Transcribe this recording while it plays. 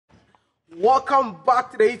Welcome back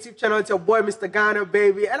to the YouTube channel. It's your boy Mr. Ghana,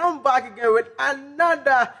 baby, and I'm back again with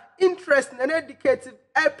another interesting and educative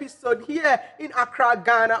episode here in Accra,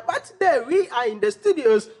 Ghana. But today we are in the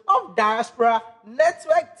studios of Diaspora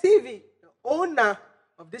Network TV. The owner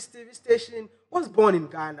of this TV station was born in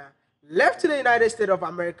Ghana, left to the United States of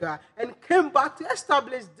America, and came back to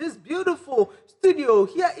establish this beautiful studio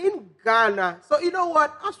here in Ghana. So you know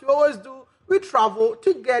what? As we always do, we travel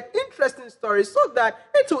to get interesting stories so that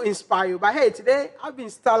it will inspire you. But hey, today I've been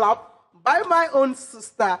styled up by my own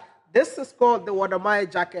sister. This is called the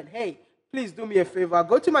WODEMAYA jacket. Hey, please do me a favor.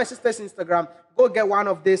 Go to my sister's Instagram. Go get one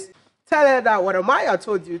of this. Tell her that WODEMAYA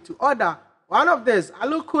told you to order one of this. I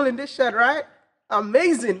look cool in this shirt, right?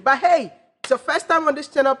 Amazing. But hey, it's your first time on this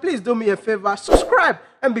channel. Please do me a favor. Subscribe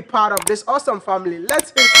and be part of this awesome family.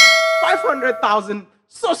 Let's hit 500,000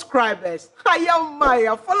 subscribers.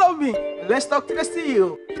 Aiyawodemaya, follow me. Let's talk to the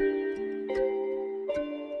CEO.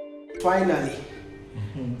 Finally,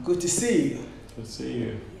 good to see you. Good to see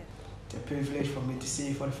you. It's a privilege for me to see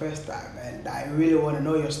you for the first time, and I really want to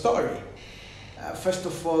know your story. First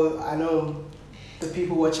of all, I know the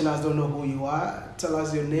people watching us don't know who you are. Tell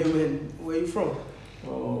us your name and where you're from.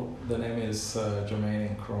 Well, the name is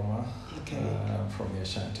Jermaine Nkrumah. Okay. I'm from the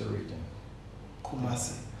Ashanti region.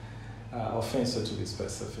 Kumasi. Offensive to be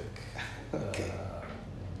specific. Okay.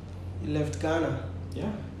 You left Ghana?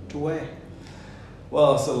 Yeah. To where?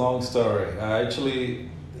 Well, it's a long story. I actually,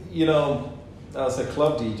 I was a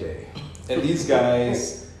club DJ. And these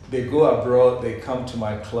guys, they go abroad, they come to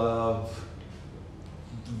my club,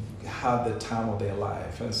 have the time of their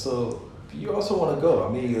life. And so you also want to go. I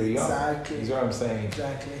mean, you're young. Exactly. You know what I'm saying?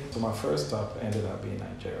 Exactly. So my first stop ended up being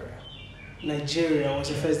Nigeria. Nigeria was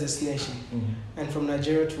your first destination. Mm-hmm. And from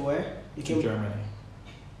Nigeria to where? You came to Germany.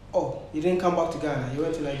 Oh, you didn't come back to Ghana. You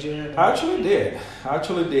went to Nigeria. I actually did. I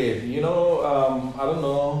don't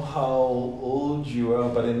know how old you are,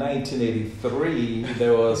 but in 1983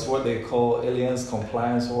 there was what they call Aliens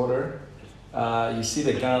Compliance Order. You see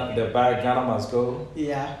the bag Ghana Must Go.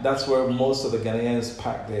 Yeah. That's where most of the Ghanaians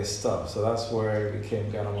pack their stuff. So that's where it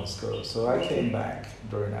became Ghana Must Go. So I came back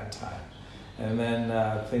during that time. And then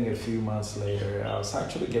I think a few months later, I was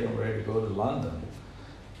actually getting ready to go to London.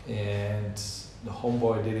 And the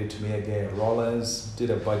homeboy did it to me again. Rollins did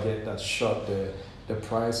a budget that shot the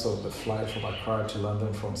price of the flight from Accra to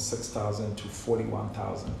London from 6,000 to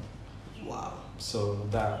 41,000. Wow. So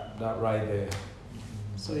that right there.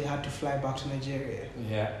 So you had to fly back to Nigeria?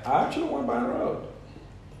 Yeah, I actually went by road.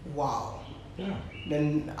 Wow. Yeah.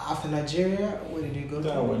 Then after Nigeria, where did you go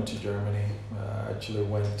to? I went to Germany. I actually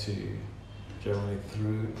went to Germany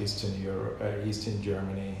through Eastern Europe, Eastern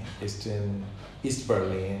Germany, East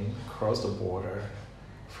Berlin, across the border,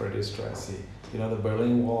 Friedrichstrasse. You know, the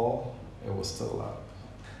Berlin Wall, it was still up.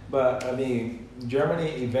 But I mean,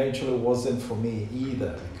 Germany eventually wasn't for me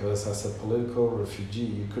either, because as a political refugee,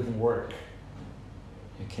 you couldn't work.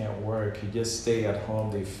 You can't work, you just stay at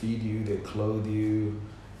home, they feed you, they clothe you.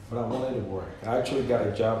 But I wanted to work. I actually got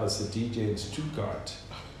a job as a DJ in Stuttgart.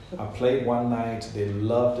 I played one night, they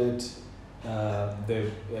loved it.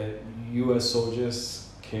 The US soldiers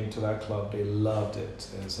came to that club, they loved it.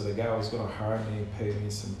 And so the guy was going to hire me, pay me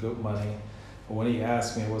some good money. But when he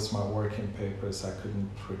asked me what's my working papers, I couldn't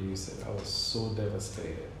produce it. I was so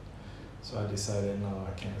devastated. So I decided, no,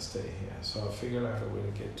 I can't stay here. So I figured out a way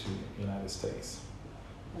to get to the United States.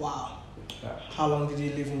 Wow. Yeah. How long did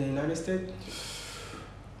you live in the United States?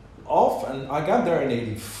 And I got there in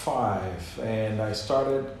 '85, and I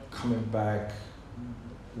started coming back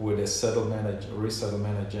with a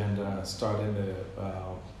resettlement agenda starting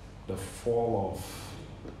the fall of,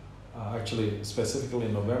 actually specifically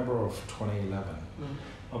November of 2011.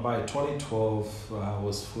 But by 2012, I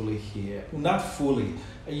was fully here. Not fully.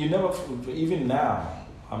 Even now,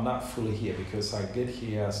 I'm not fully here because I get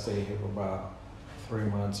here, I stay here for about 3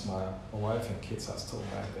 months. My wife and kids are still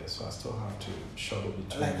back there, so I still have to shuttle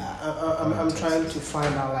between. Like I'm trying to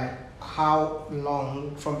find out like how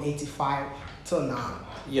long from 85 till now.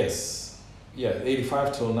 Yes, yeah,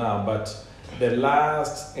 85 till now, but the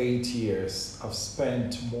last 8 years I've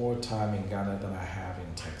spent more time in Ghana than I have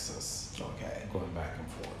in Texas. Okay. Going back and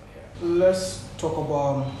forth, yeah. Let's talk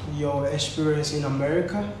about your experience in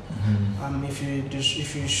America. Mm-hmm. If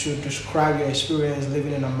you should describe your experience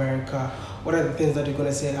living in America, what are the things that you're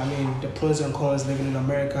gonna say? I mean, the pros and cons living in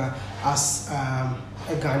America as a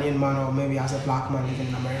Ghanaian man or maybe as a black man living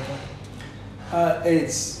in America.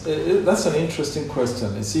 That's an interesting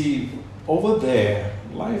question. You see, over there,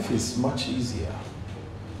 life is much easier.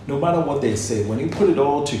 No matter what they say, when you put it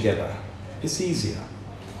all together, it's easier.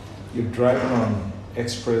 You're driving on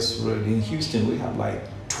express road. In Houston, we have like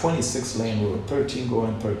 26 lane road, 13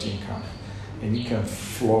 going, 13 coming. and you can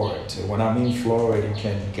floor it. When I mean floor it, you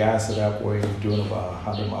can gas it up where you're doing about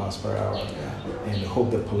 100 miles per hour and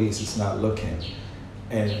hope the police is not looking.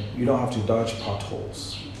 And you don't have to dodge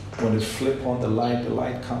potholes. When you flip on the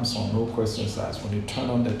light comes on, no questions asked. When you turn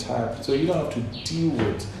on the tap, so you don't have to deal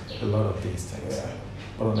with a lot of these things. Yeah.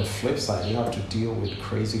 But on the flip side, you have to deal with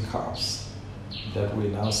crazy cops that we're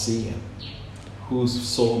now seeing, whose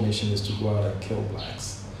sole mission is to go out and kill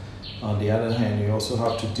blacks. On the other hand, you also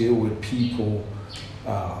have to deal with people,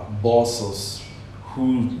 bosses,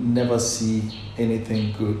 who never see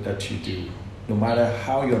anything good that you do, no matter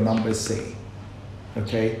how your numbers say.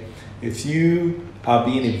 Okay? If you are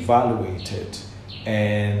being evaluated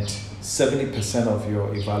and 70% of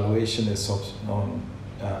your evaluation is on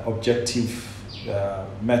objective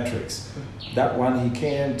metrics, that one he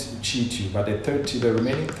can't cheat you, but the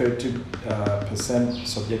remaining 30%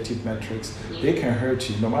 subjective metrics, they can hurt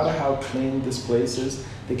you. No matter how clean this place is,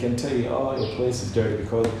 they can tell you, oh, your place is dirty,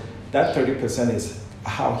 because that 30% is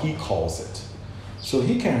how he calls it. So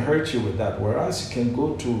he can hurt you with that, whereas you can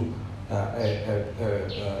go to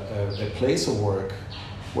a place of work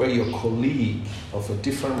where your colleague of a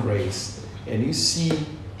different race, and you see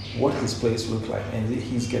what his place looks like, and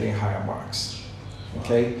he's getting higher marks.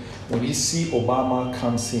 Okay? When you see Obama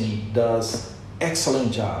comes in, does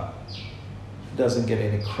excellent job, doesn't get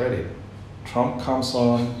any credit. Trump comes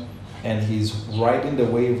on, and he's riding the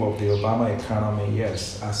wave of the Obama economy.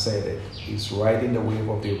 Yes, I said it. He's riding the wave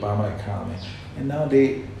of the Obama economy. And now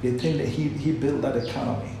they think that he built that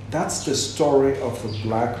economy. That's the story of a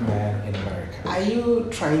black man in America. Are you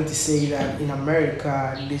trying to say that in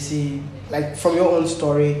America, they see, like from your own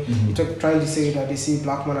story, you're trying to say that they see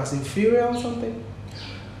black men as inferior or something?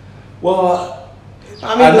 Well,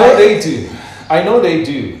 I know they do. I know they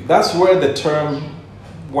do. That's where the term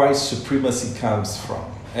white supremacy comes from.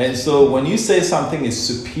 And so when you say something is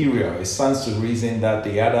superior, it stands to reason that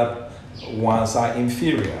the other ones are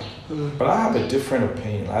inferior. But I have a different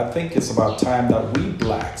opinion. I think it's about time that we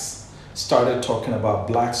blacks started talking about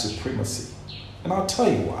black supremacy. And I'll tell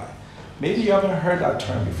you why. Maybe you haven't heard that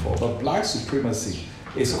term before, but black supremacy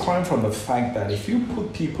is coming from the fact that if you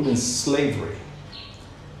put people in slavery,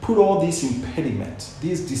 put all these impediments,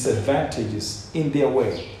 these disadvantages in their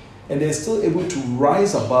way, and they're still able to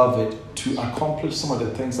rise above it to accomplish some of the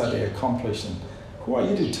things that they're accomplishing, who are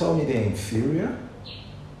you to tell me they're inferior?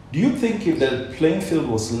 Do you think if the playing field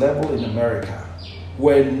was level in America,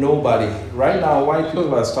 where nobody, right now white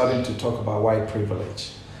people are starting to talk about white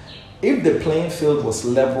privilege, if the playing field was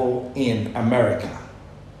level in America,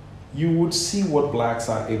 you would see what blacks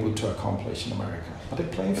are able to accomplish in America. But the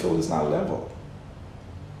playing field is not level.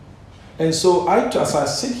 And so as I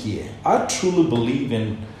sit here, I truly believe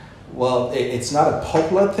in, well, it's not a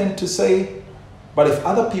popular thing to say, but if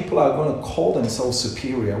other people are going to call themselves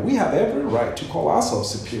superior, we have every right to call ourselves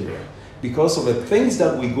superior because of the things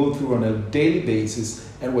that we go through on a daily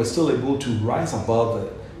basis, and we're still able to rise above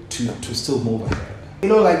it to still move ahead. You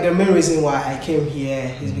know, like the main reason why I came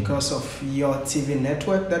here is because of your TV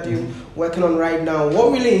network that you're working on right now.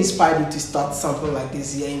 What really inspired you to start something like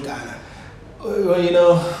this here in Ghana? Well, you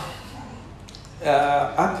know,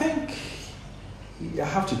 I think I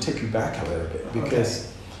have to take you back a little bit because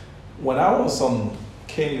when I was on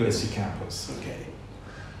KNUST campus,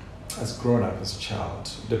 as growing up as a child,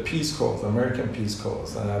 the Peace Corps, the American Peace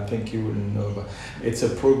Corps, and I think you wouldn't know, but it's a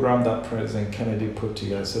program that President Kennedy put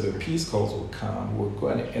together. So the Peace Corps would come, we'd go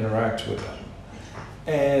and interact with them.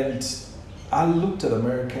 And I looked at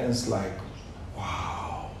Americans like,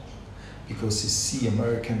 wow, because you see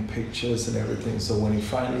American pictures and everything. So when you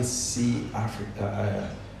finally see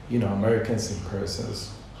Americans in person,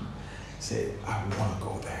 say, I want to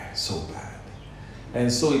go there so bad.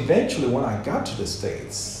 And so eventually when I got to the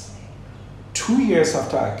States, 2 years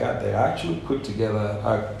after I got there, I actually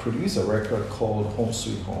I produced a record called Home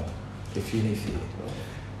Sweet Home, Ifinifi.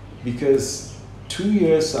 Because 2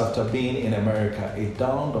 years after being in America, it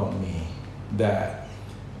dawned on me that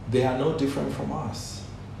they are no different from us.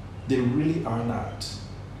 They really are not.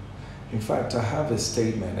 In fact, I have a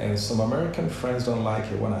statement, and some American friends don't like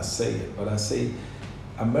it when I say it, but I say,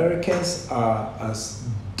 Americans are as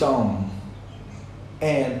dumb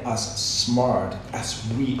and as smart as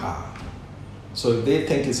we are. So if they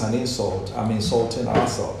think it's an insult, I'm insulting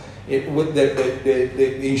ourselves.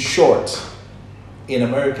 In short, in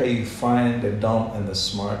America you find the dumb and the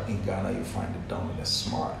smart. In Ghana you find the dumb and the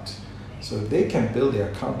smart. So if they can build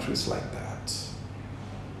their countries like that,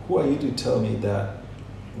 who are you to tell me that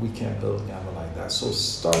we can't build Ghana like that? So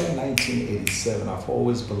starting 1987, I've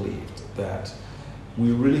always believed that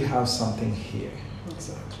we really have something here.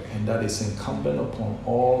 Exactly. And that is incumbent upon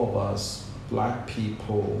all of us, black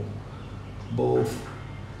people, both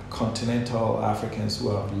continental Africans who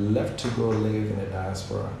have left to go live in the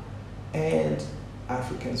diaspora and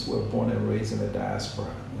Africans who were born and raised in the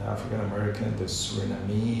diaspora. African American, the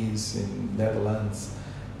Surinamese in Netherlands,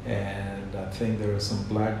 and I think there was some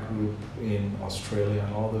black group in Australia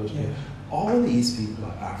and all those people. All these people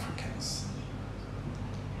are Africans.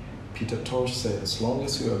 Peter Tosh said, as long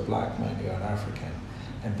as you're a black man, you're an African.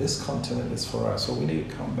 And this continent is for us. So we need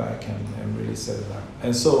to come back and really set it up.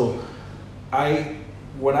 And so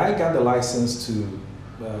when I got the license to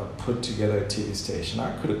put together a TV station,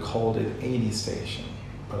 I could have called it any station,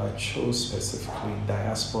 but I chose specifically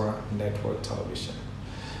Diaspora Network Television.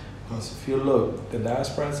 Because if you look, the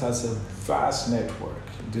Diaspora has a vast network.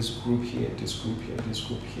 This group here, this group here, this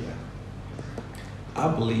group here. I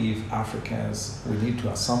believe Africans, we need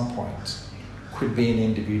to at some point quit being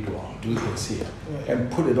individual, do things here, and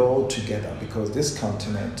put it all together, because this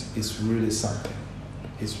continent is really something.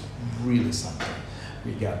 It's really something.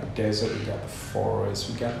 We got the desert, we got the forest,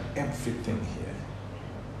 we got everything here.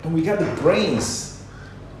 And we got the brains.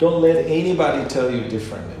 Don't let anybody tell you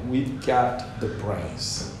differently. We've got the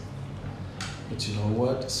brains. But you know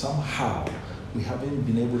what? Somehow, we haven't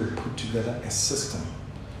been able to put together a system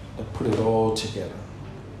that put it all together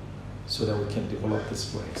so that we can develop this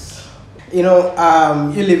place. You know,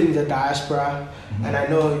 you live in the diaspora, and I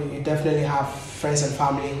know you definitely have friends and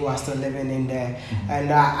family who are still living in there.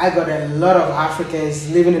 And I got a lot of Africans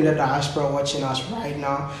living in the diaspora watching us right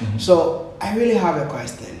now. So I really have a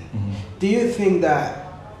question. Do you think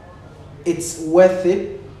that it's worth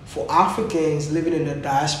it for Africans living in the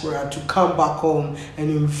diaspora to come back home and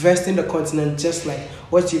invest in the continent just like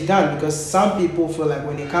what you've done? Because some people feel like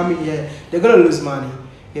when they come in here, they're going to lose money,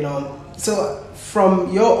 you know. So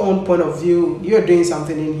from your own point of view, you're doing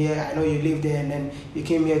something in here. I know you live there and then you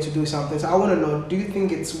came here to do something. So I want to know, do you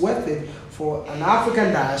think it's worth it for an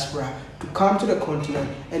African diaspora to come to the continent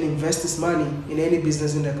and invest this money in any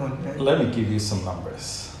business in the continent? Let me give you some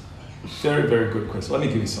numbers. Very, very good question. Let me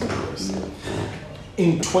give you some numbers.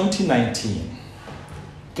 In 2019,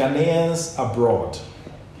 Ghanaians abroad,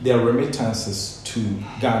 their remittances to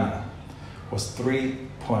Ghana was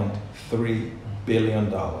 $3.3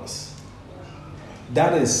 billion.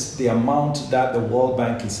 That is the amount that the World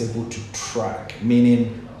Bank is able to track,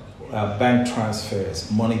 meaning bank transfers,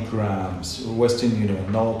 MoneyGrams, Western Union,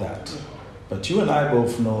 and all that. But you and I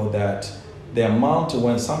both know that the amount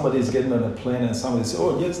when somebody is getting on a plane and somebody says,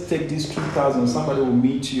 oh, just take these 2,000, somebody will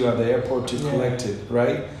meet you at the airport to collect it,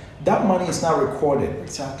 right? That money is not recorded.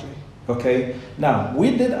 Exactly. Okay? Now,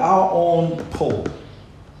 we did our own poll,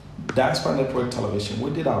 Diaspora Network Television,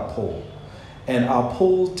 we did our poll. And our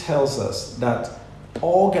poll tells us that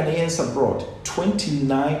all Ghanaians abroad,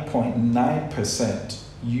 29.9%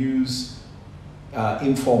 use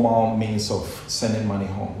informal means of sending money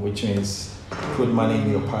home, which means put money in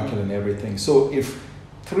your pocket and everything. So if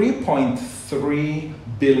 $3.3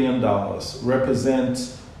 billion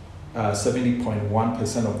represents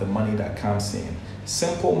 70.1% of the money that comes in,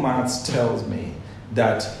 simple maths tells me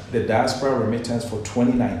that the diaspora remittance for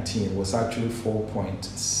 2019 was actually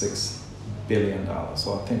 $4.6 billion,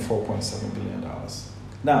 so I think $4.7 billion.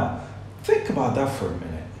 Now, think about that for a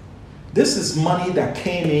minute. This is money that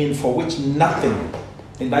came in for which nothing,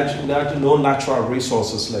 and no natural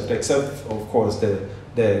resources left, except, of course, the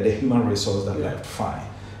human resource that left, fine.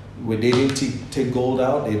 They didn't take gold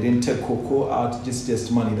out, they didn't take cocoa out,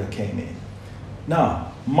 just money that came in.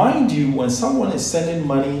 Now, mind you, when someone is sending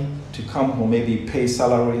money to come home, maybe pay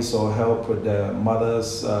salaries or help with their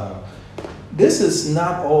mothers, this is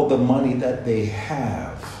not all the money that they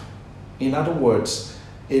have. In other words,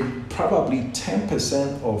 it probably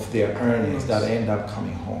 10% of their earnings that end up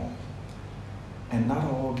coming home. And not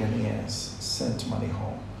all Ghanaians sent money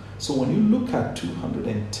home. So when you look at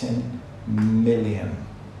 210 million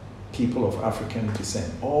people of African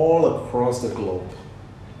descent all across the globe,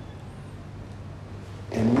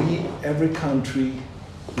 and every country,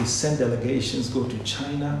 we send delegations, go to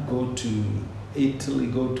China, go to Italy,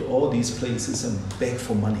 go to all these places and beg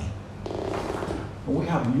for money. And we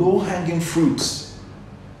have low-hanging fruits.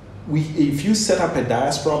 If you set up a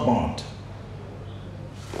diaspora bond,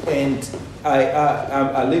 and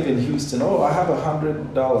I live in Houston, oh, I have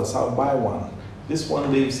 $100, I'll buy one. This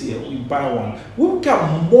one lives here, we buy one. We've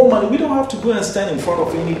got more money. We don't have to go and stand in front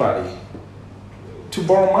of anybody to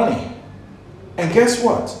borrow money. And guess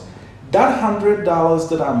what? That $100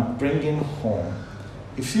 that I'm bringing home,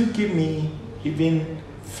 if you give me even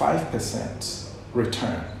 5%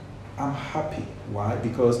 return, I'm happy. Why?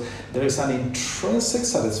 Because there is an intrinsic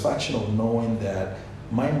satisfaction of knowing that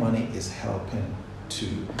my money is helping to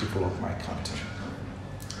develop my country.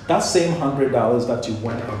 That same $100 that you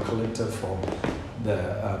went and collected from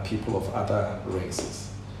the people of other races,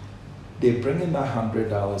 they bring in that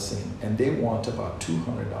 $100 in, and they want about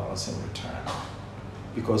 $200 in return.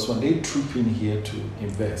 Because when they troop in here to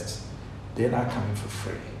invest, they're not coming for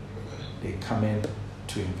free. They come in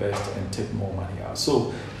to invest and take more money out.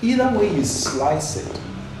 So either way you slice it,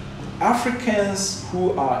 Africans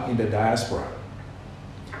who are in the diaspora,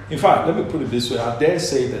 in fact, let me put it this way, I dare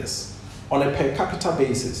say this, on a per capita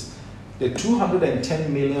basis, the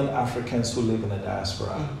 210 million Africans who live in the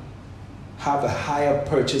diaspora have a higher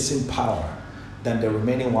purchasing power than the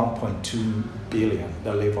remaining 1.2 billion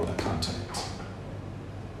that live on the continent.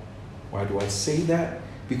 Why do I say that?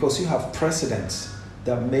 Because you have presidents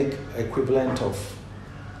that make equivalent of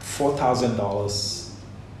 $4,000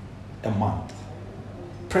 a month.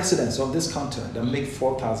 Presidents on this continent that make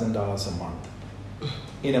 $4,000 a month.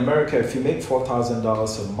 In America, if you make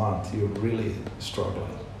 $4,000 a month, you're really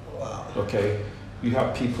struggling. Wow. Okay? You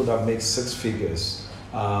have people that make six figures,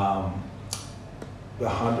 $100,000,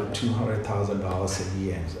 $200,000 a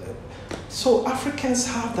year. So Africans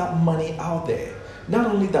have that money out there. Not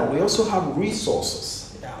only that, we also have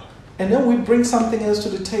resources. Yeah. And then we bring something else to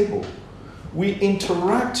the table. We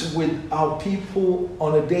interact with our people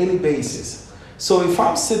on a daily basis. So if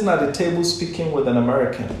I'm sitting at the table speaking with an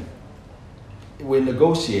American, we're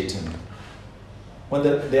negotiating. When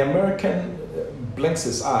the American blinks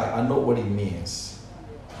his eye, I know what he means.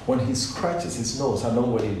 When he scratches his nose, I know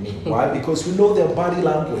what he means. Why? Because we know their body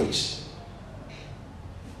language.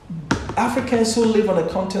 Africans who live on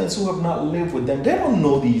the continents who have not lived with them, they don't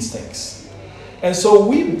know these things. And so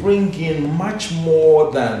we bring in much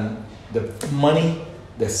more than the money,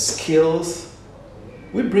 the skills.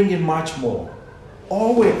 We bring in much more.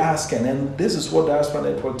 All we're asking, and this is what Diaspora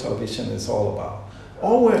Network Television is all about,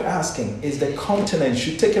 all we're asking is the continent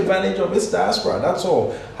should take advantage of its diaspora, that's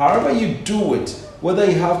all. However you do it, whether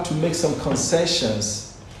you have to make some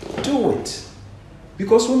concessions, do it.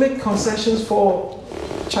 Because we make concessions for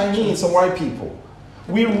Chinese and white people.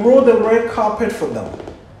 We roll the red carpet for them.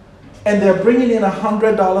 And they're bringing in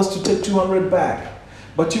 $100 to take $200 back.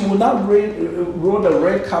 But you will not roll the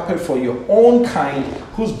red carpet for your own kind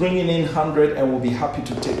who's bringing in $100 and will be happy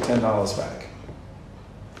to take $10 back.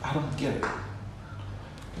 I don't get it.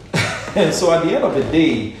 And so at the end of the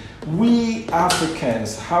day, we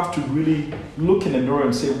Africans have to really look in the mirror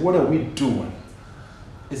and say, what are we doing?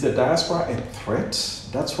 Is the diaspora a threat?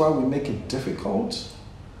 That's why we make it difficult?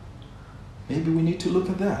 Maybe we need to look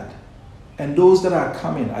at that. And those that are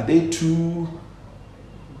coming, are they too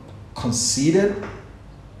conceited?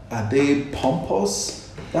 Are they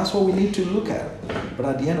pompous? That's what we need to look at. But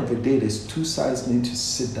at the end of the day, there's two sides need to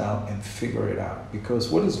sit down and figure it out. Because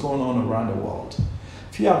what is going on around the world?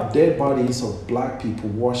 If you have dead bodies of black people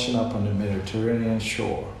washing up on the Mediterranean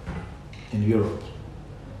shore in Europe,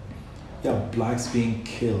 you have blacks being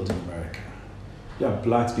killed in America. You have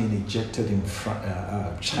blacks being ejected in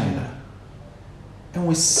China. And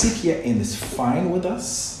we sit here and it's fine with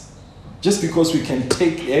us? Just because we can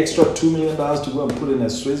take the extra $2 million to go and put in a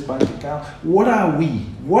Swiss bank account? What are we?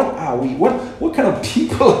 What are we? What kind of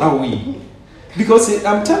people are we? Because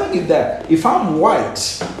I'm telling you that if I'm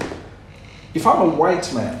white, if I'm a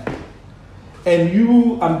white man,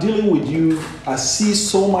 and I'm dealing with you, I see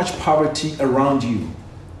so much poverty around you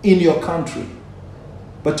in your country,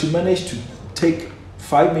 but you manage to take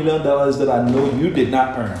 $5 million that I know you did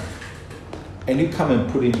not earn, and you come and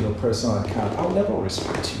put it in your personal account, I'll never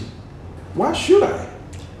respect you. Why should I?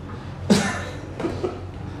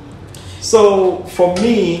 So for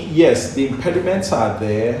me, yes, the impediments are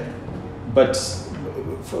there, but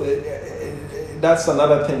that's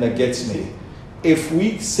another thing that gets me. If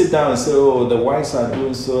we sit down and say, oh, the whites are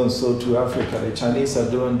doing so and so to Africa, the Chinese are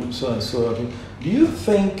doing so and so, do you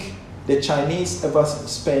think the Chinese ever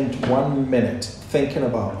spend 1 minute thinking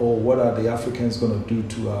about, oh, what are the Africans going to do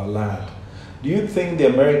to our land? Do you think the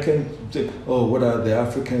Americans think, oh, what are the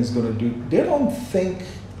Africans going to do? They don't think,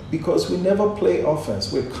 because we never play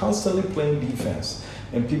offense. We're constantly playing defense.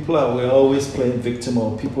 And we're always playing victim,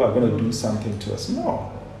 or people are going to do something to us.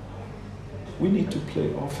 No. We need to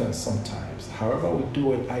play offense sometimes. However we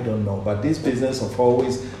do it, I don't know. But this business of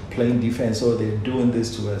always playing defense, or they're doing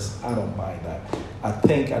this to us, I don't mind that. I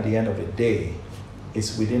think at the end of the day,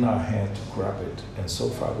 it's within our hand to grab it. And so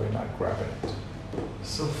far, we're not grabbing it.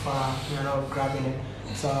 So far, we're not grabbing it.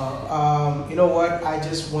 So, you know what? I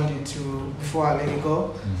just wanted to, before I let you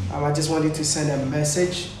go, I just wanted to send a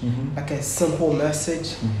message, like a simple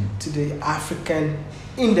message to the African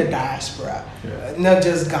in the diaspora. Yeah. Not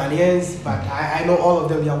just Ghanaians, but I know all of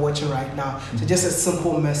them are watching right now. So just a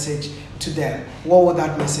simple message to them. What would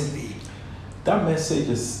that message be? That message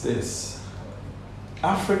is this: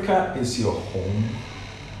 Africa is your home.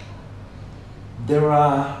 There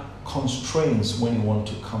are constraints when you want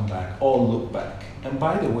to come back or look back. And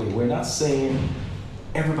by the way, we're not saying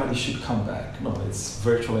everybody should come back. No, it's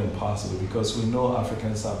virtually impossible because we know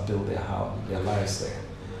Africans have built their lives there.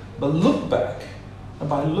 But look back. And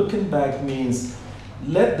by looking back means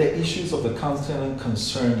let the issues of the continent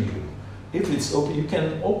concern you. If it's open, you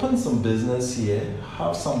can open some business here,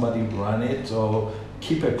 have somebody run it, or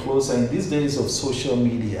keep it closer. In these days of social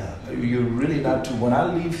media, you really not to. When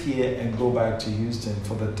I leave here and go back to Houston,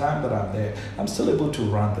 for the time that I'm there, I'm still able to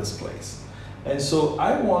run this place. And so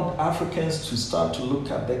I want Africans to start to look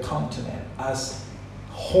at the continent as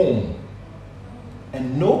home.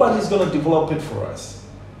 And nobody's going to develop it for us.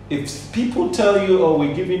 If people tell you, oh,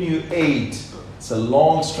 we're giving you aid, it's a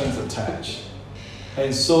long strings attached.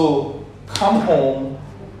 And so come home,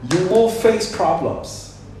 you will face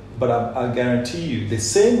problems. But I guarantee you, the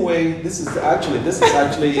same way, this is actually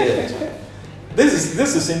it.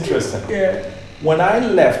 This is interesting. Yeah. When I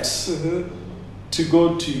left to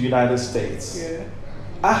go to United States, Yeah.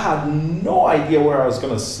 I had no idea where I was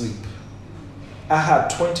going to sleep. I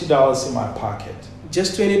had $20 in my pocket.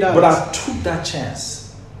 Just $20. But I took that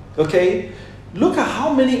chance. Okay? Look at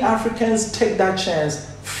how many Africans take that chance,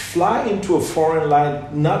 fly into a foreign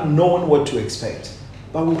land, not knowing what to expect.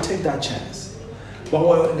 But we take that chance. But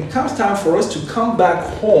when it comes time for us to come back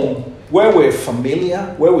home, where we're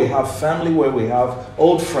familiar, where we have family, where we have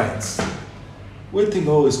old friends, we think,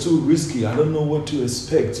 oh, it's too risky. I don't know what to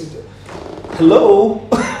expect. Hello?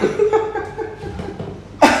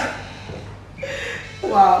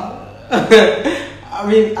 Wow. I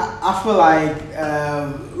mean, I feel like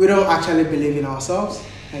we don't actually believe in ourselves,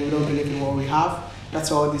 and we don't believe in what we have. That's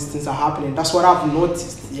why all these things are happening. That's what I've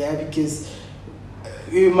noticed, yeah, because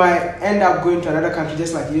you might end up going to another country,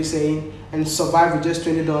 just like you're saying, and survive with just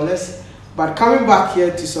 $20. But coming back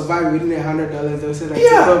here to survive within $100, they'll say that's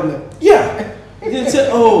a problem. Yeah. They say,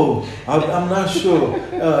 oh, I'm not sure.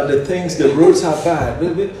 The roads are bad.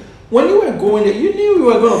 When you were going there, you knew you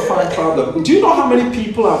were going to find problems. Do you know how many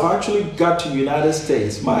people have actually got to United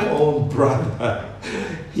States? My own brother,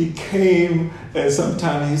 he came and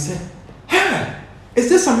sometimes he said, hey, is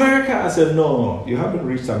this America? I said, no, you haven't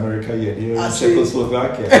reached America yet. You're in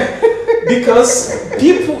Czechoslovakia. Because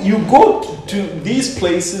people, you go to these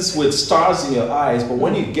places with stars in your eyes, but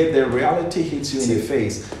when you get there, reality hits you in the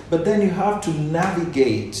face. But then you have to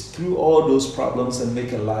navigate through all those problems and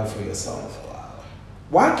make a life for yourself.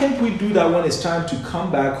 Why can't we do that when it's time to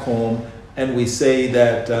come back home and we say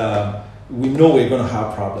that we know we're going to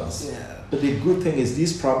have problems? Yeah. But the good thing is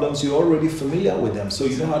these problems, you're already familiar with them, so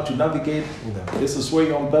you know how to navigate with them. This is where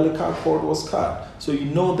your umbilical cord was cut, so you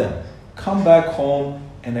know them. Come back home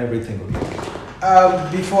and everything will be okay.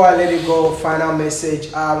 Before I let you go, final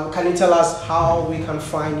message. Can you tell us how we can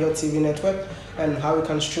find your TV network and how we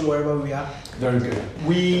can stream wherever we are? Very good.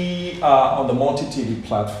 We are on the multi-TV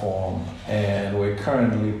platform, and we're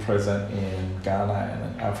currently present in Ghana and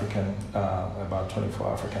about 24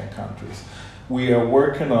 African countries. We are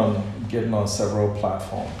working on getting on several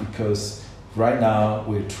platforms because right now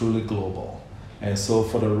we're truly global. And so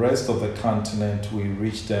for the rest of the continent, we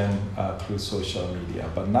reach them through social media,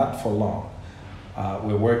 but not for long.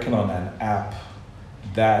 We're working on an app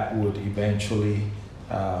that would eventually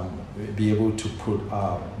be able to put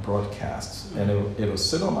broadcasts, and it'll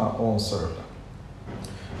sit on our own server.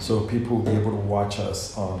 So people will be able to watch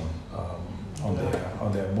us on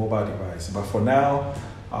their mobile device. But for now,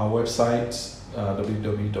 our website,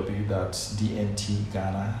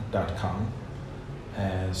 www.dntghana.com,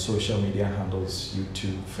 and social media handles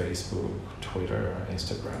YouTube, Facebook, Twitter,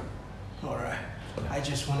 Instagram. All right. I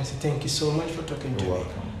just wanted to thank you so much for talking to me. You're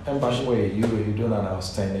welcome. And by the way, you're doing an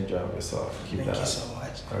outstanding job yourself. Keep Thank that you up. so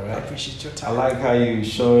much. All right. I appreciate your I time. like how you're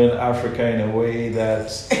showing Africa in a way that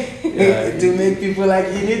to make people like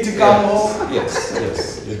you need to come home.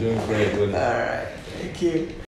 Yes, you're doing great with it. All right. Thank you.